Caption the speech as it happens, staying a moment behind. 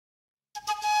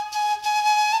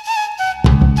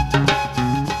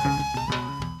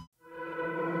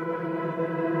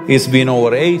It's been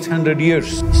over 800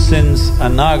 years since a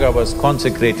Naga was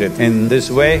consecrated in this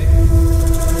way.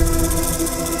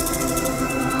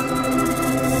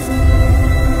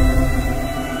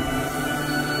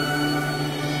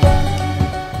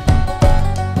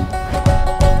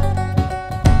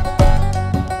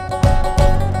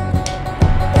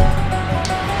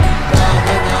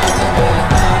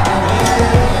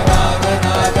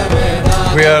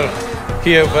 We are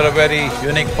here for a very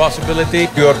unique possibility.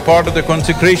 You are part of the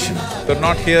consecration. You're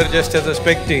not here just as a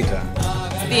spectator.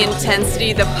 The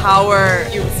intensity, the power,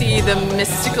 you see the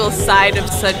mystical side of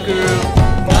Sadhguru.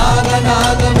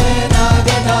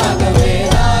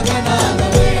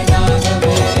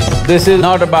 This is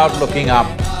not about looking up,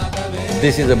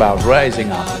 this is about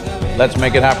rising up. Let's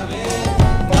make it happen.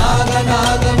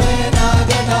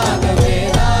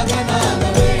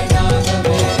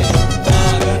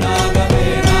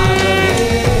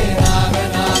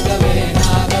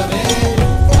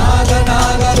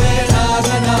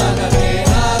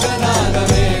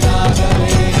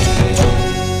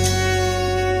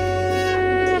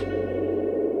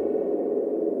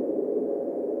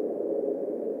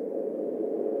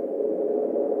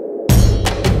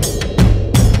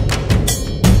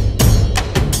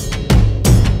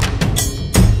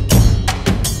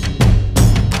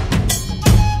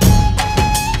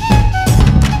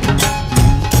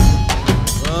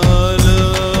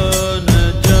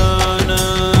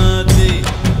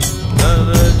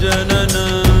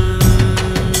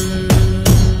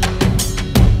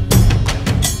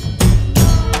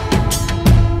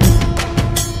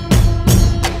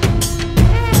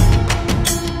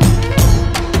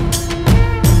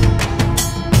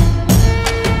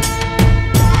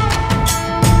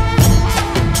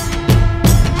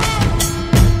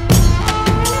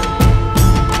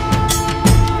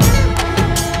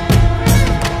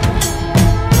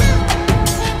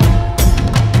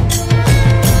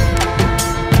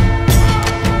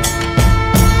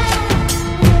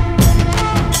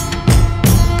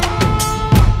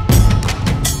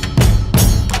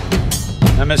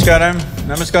 Namaskaram,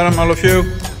 namaskaram all of you.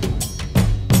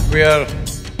 We are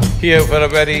here for a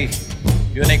very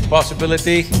unique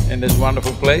possibility in this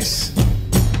wonderful place.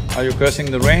 Are you cursing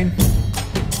the rain?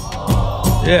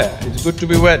 Yeah, it's good to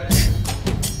be wet.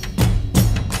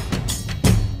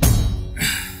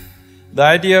 The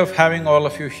idea of having all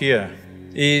of you here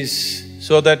is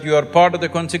so that you are part of the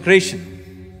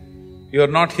consecration. You are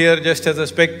not here just as a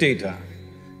spectator.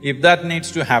 If that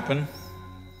needs to happen,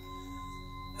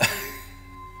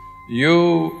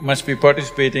 you must be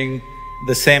participating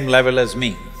the same level as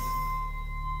me,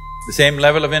 the same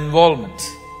level of involvement.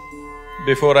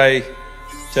 Before I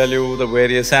tell you the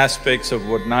various aspects of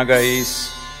what Naga is,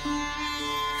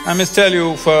 I must tell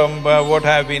you from what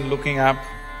I've been looking up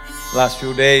last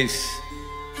few days,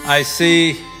 I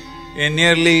see in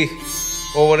nearly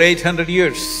over 800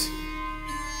 years,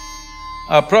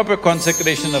 a proper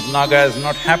consecration of Naga has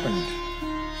not happened.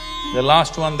 The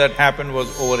last one that happened was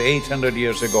over 800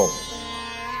 years ago.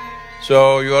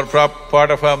 So you are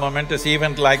part of a momentous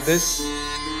event like this.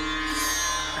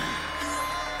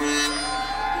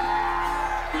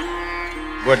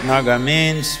 What Naga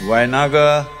means, why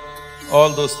Naga, all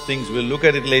those things we'll look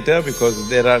at it later because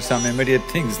there are some immediate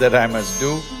things that I must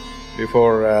do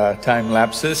before time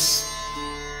lapses.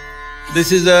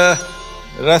 This is a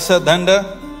rasa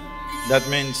danda, that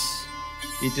means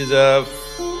it is a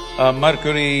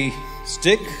mercury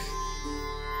stick.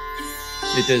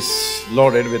 It is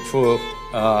loaded with full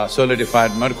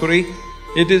solidified mercury.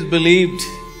 It is believed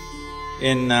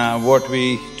in what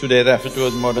we today refer to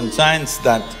as modern science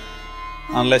that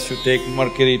unless you take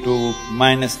mercury to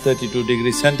minus 32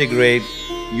 degrees centigrade,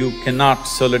 you cannot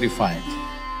solidify it.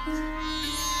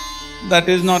 That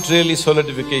is not really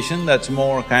solidification, that's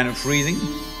more kind of freezing.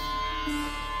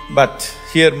 But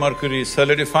here mercury is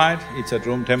solidified, it's at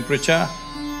room temperature.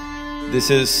 This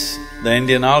is the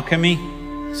Indian alchemy.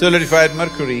 Solidified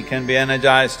mercury can be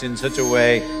energized in such a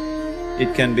way,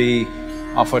 it can be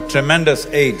of a tremendous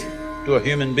aid to a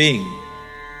human being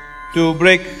to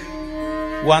break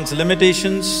one's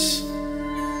limitations,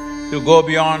 to go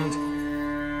beyond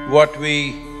what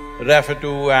we refer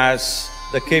to as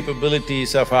the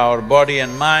capabilities of our body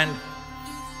and mind,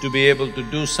 to be able to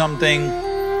do something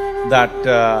that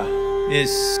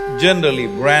is generally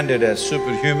branded as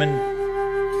superhuman,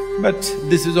 but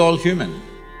this is all human.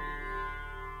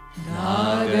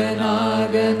 Naga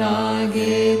Naga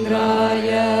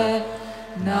Nagendraya,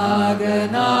 Naga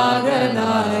Naga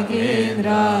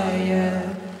Nagendraya,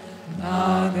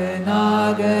 Naga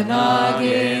Naga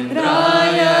Nagendraya,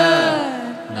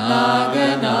 Naga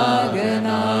Naga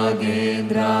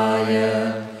Nagendraya,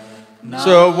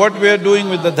 So what we are doing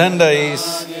with the danda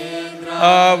is,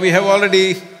 we have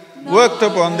already worked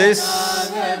upon this.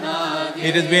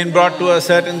 It has been brought to a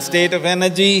certain state of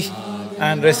energy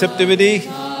and receptivity.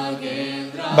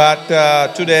 But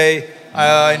today,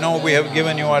 I know we have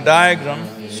given you a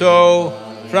diagram. So,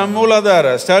 from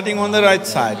Mooladhara, starting on the right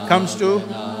side, comes to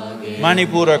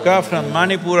Manipuraka, from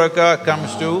Manipuraka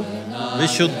comes to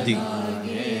Vishuddhi.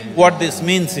 What this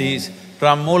means is,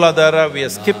 from Mooladhara we are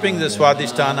skipping the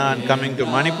Swadhisthana and coming to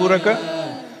Manipuraka,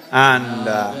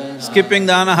 and skipping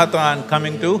the Anahata and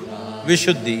coming to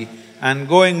Vishuddhi, and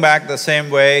going back the same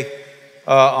way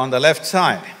on the left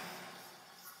side.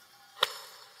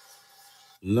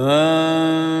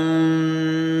 Lam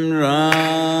Ram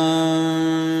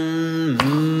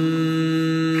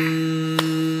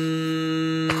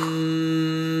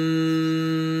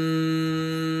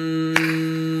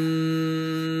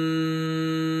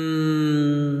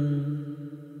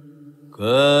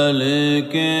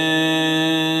Kalike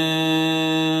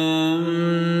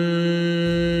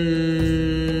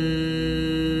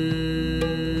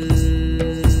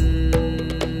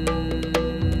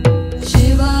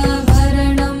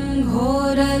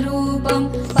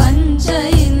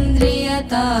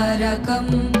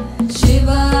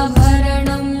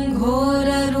शिवाभरणं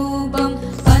घोररूपं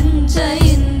पंच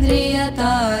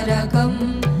इन्द्रियतारकं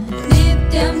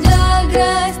नित्यं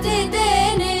जाग्रस्थिते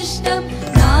निष्ठं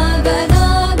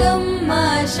नागनागम्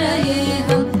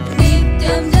आश्रयेऽहं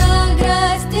नित्यं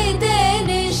जाग्रस्थिते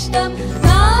निष्ठं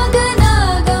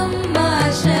नागनागम्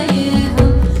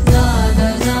आश्रयेऽहं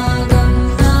नागनागं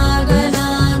नागनागं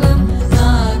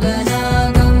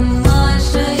नागनागम्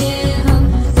आश्रयेऽहं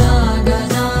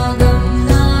नागनागं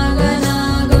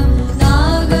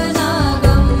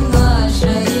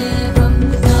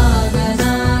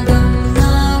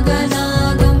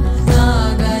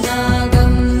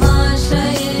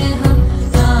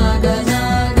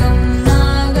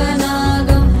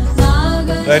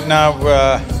Right now,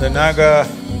 the Naga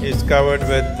is covered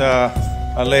with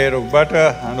a layer of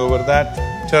butter, and over that,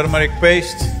 turmeric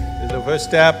paste is the first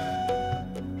step.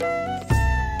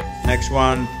 Next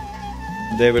one,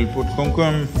 they will put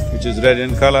kumkum, which is red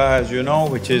in color, as you know,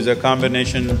 which is a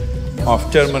combination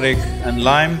of turmeric and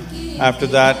lime. After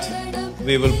that,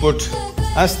 we will put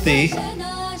asti,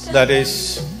 that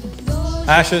is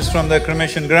ashes from the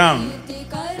cremation ground,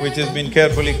 which has been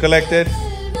carefully collected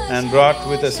and brought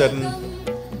with a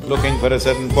looking for a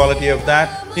certain quality of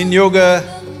that. In yoga,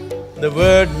 the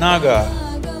word Naga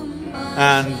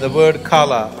and the word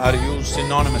Kala are used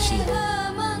synonymously.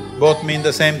 Both mean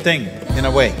the same thing in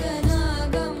a way.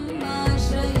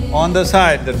 On the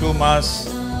side, the two mas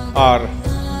are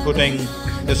putting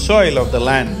the soil of the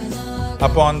land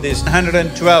upon these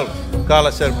 112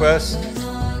 Kala Sarpas,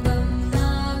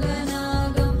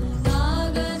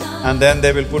 and then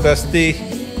they will put asti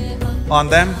on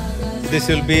them. This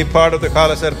will be part of the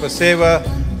Kala Sarpa Seva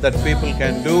that people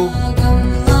can do.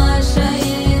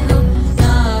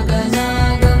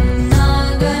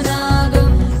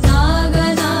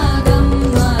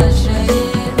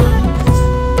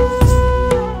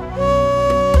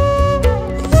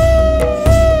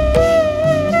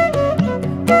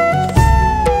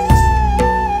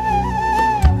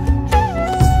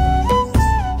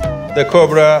 The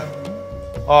cobra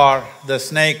or the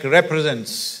snake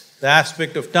represents the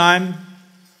aspect of time.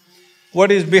 What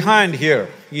is behind here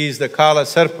is the Kala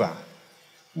Sarpa.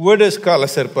 What does Kala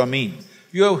Sarpa mean?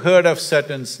 You have heard of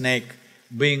certain snake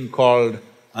being called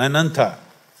Ananta.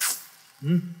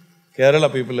 Kerala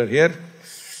people are here.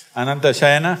 Ananta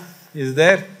Shayana is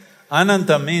there.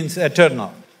 Ananta means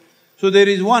eternal. So there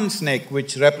is one snake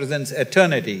which represents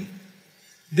eternity.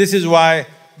 This is why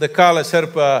the Kala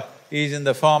Sarpa is in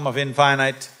the form of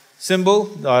infinite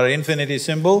symbol or infinity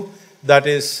symbol, that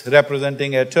is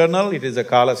representing eternal, it is a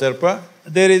Kala Sarpa.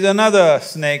 There is another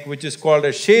snake which is called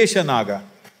a Shesha Naga.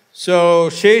 So,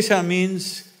 Shesha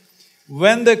means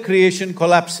when the creation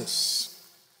collapses,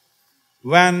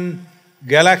 when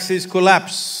galaxies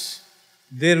collapse,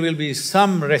 there will be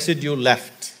some residue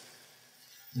left.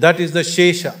 That is the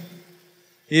Shesha.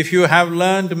 If you have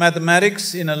learned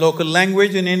mathematics in a local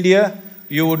language in India,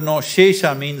 you would know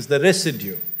Shesha means the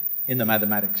residue in the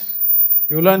mathematics.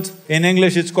 You learned in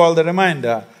English it's called the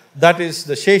remainder, that is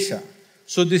the Shesha.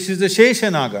 So this is the Shesha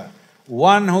Naga,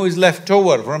 one who is left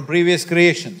over from previous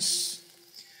creations.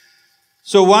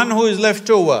 So one who is left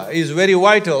over is very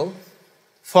vital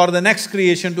for the next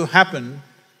creation to happen,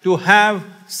 to have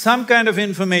some kind of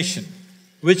information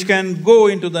which can go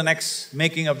into the next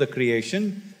making of the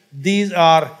creation. These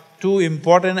are two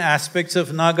important aspects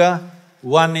of Naga.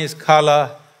 One is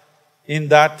Kala, in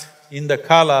the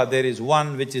Kala there is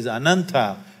one which is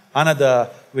Ananta, another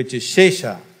which is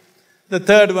Shesha. The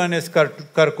third one is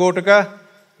Karkotaka,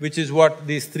 which is what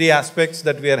these three aspects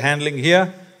that we are handling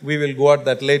here. We will go at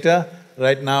that later.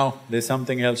 Right now, there's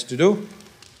something else to do.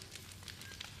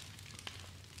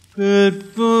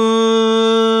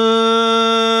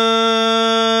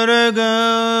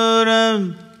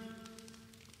 Karpuragauram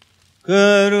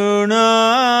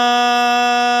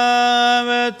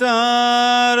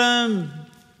Karunavataram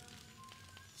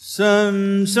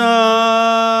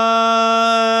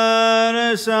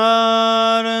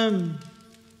Samsarasaram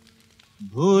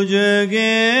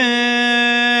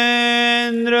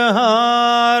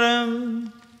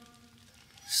Bhujagendraharam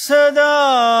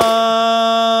Sada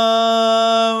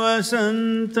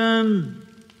vasantam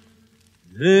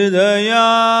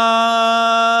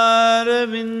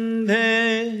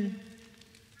hridayarvindhe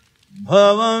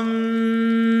bhavam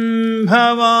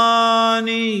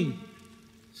bhavani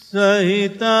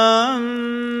sahitam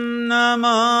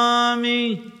namami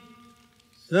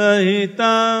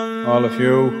sahitam. All of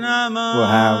you who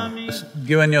have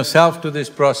given yourself to this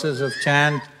process of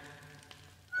chant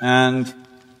and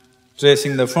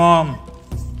tracing the form,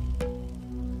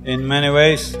 in many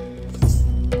ways,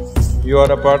 you are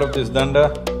a part of this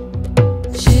danda.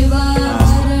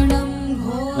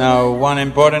 Now, one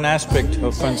important aspect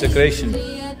of consecration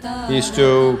is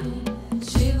to…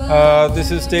 this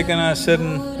has taken a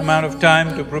certain amount of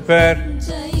time to prepare.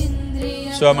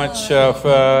 So much of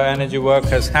energy work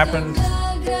has happened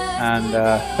and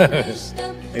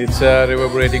it's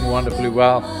reverberating wonderfully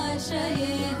well.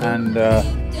 And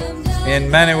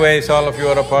in many ways, all of you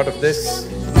are a part of this.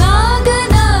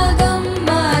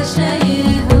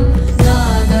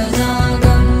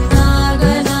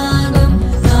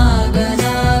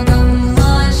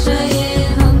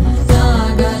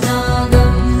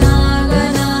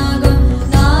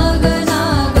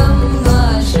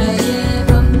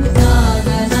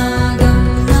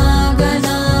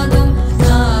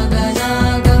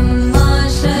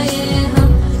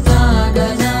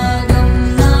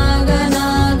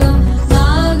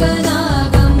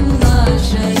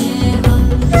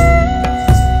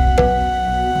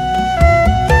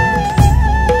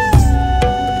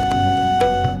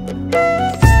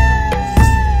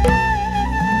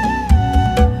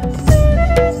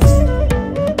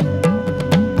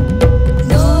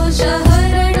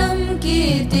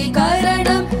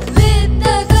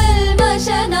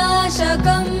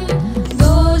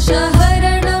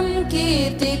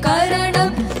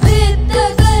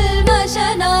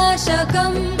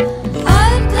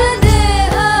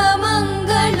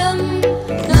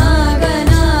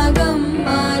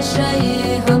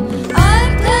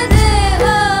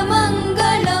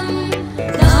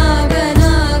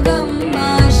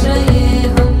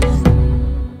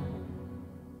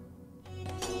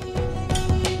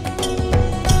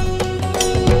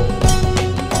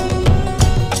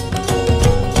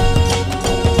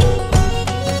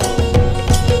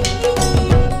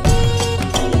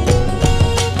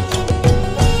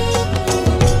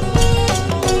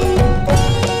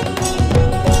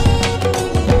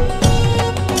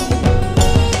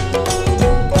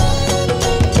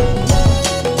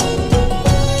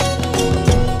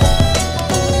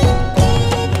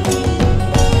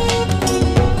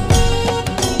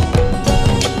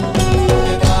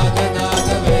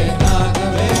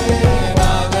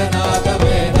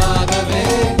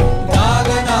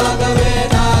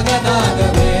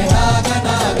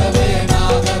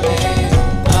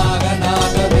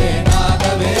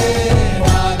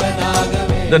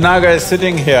 The Naga is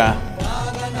sitting here.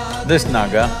 This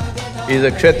Naga is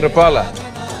a Kshetrapala.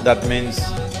 That means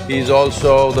he is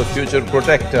also the future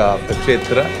protector of the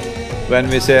Kshetra. When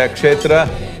we say a Kshetra,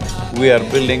 we are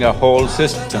building a whole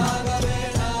system.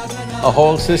 A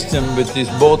whole system which is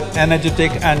both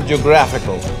energetic and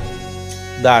geographical,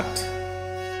 that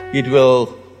it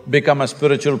will become a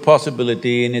spiritual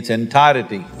possibility in its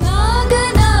entirety.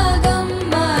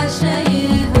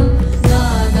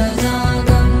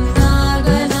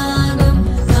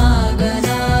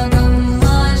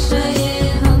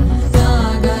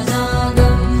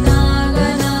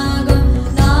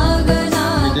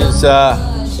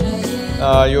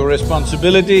 Your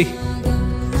responsibility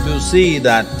to see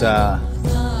that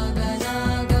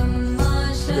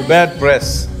the bad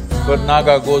press for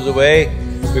Naga goes away,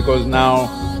 because now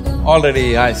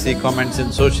already I see comments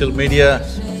in social media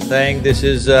saying this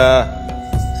is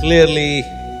clearly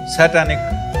satanic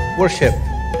worship.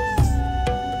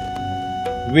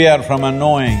 We are from a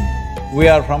knowing, we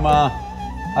are from a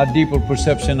deeper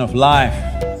perception of life,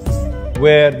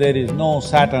 where there is no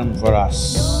Saturn for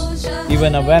us.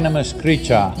 Even a venomous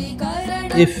creature,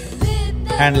 if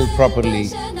handled properly,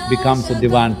 becomes a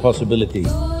divine possibility.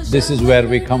 This is where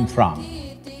we come from.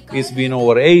 It's been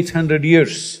over 800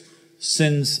 years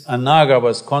since a Naga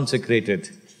was consecrated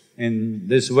in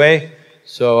this way.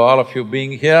 So all of you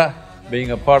being here,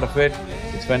 being a part of it,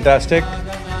 it's fantastic.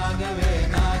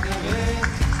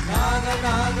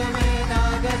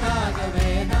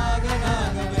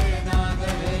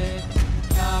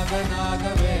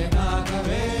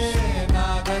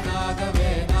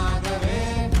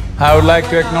 I would like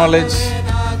to acknowledge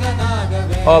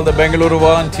all the Bengaluru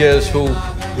volunteers who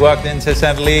worked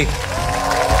incessantly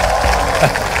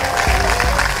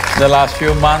the last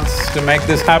few months to make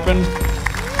this happen,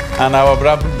 and our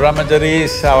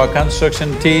brahmacharis, our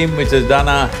construction team which has done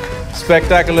a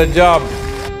spectacular job.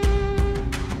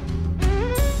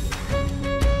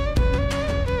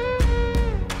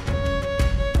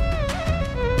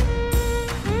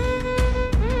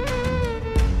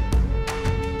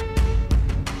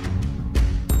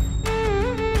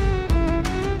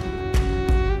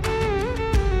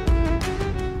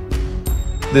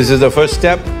 This is the first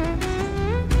step.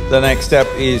 The next step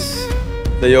is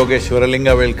the Yogeshwara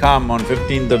Linga will come on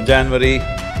 15th of January.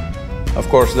 Of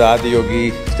course, the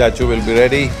Adiyogi statue will be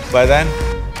ready by then,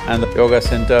 and the yoga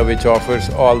center which offers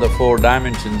all the 4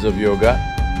 dimensions of yoga.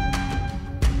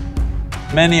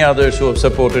 Many others who have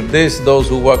supported this, those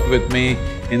who worked with me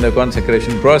in the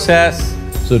consecration process.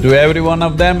 So to every one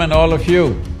of them and all of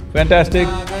you, fantastic.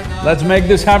 Let's make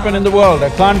this happen in the world, a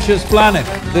conscious planet.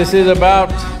 This is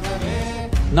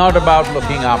not about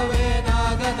looking up,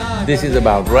 this is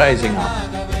about rising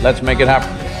up. Let's make it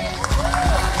happen.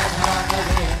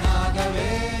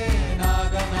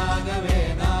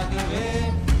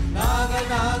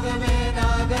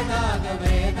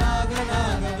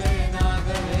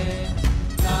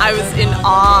 I was in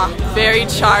awe, very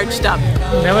charged up.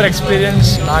 Never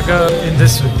experienced Naga in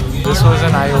this way. This was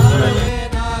an eye-opener.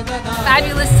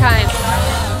 Fabulous time.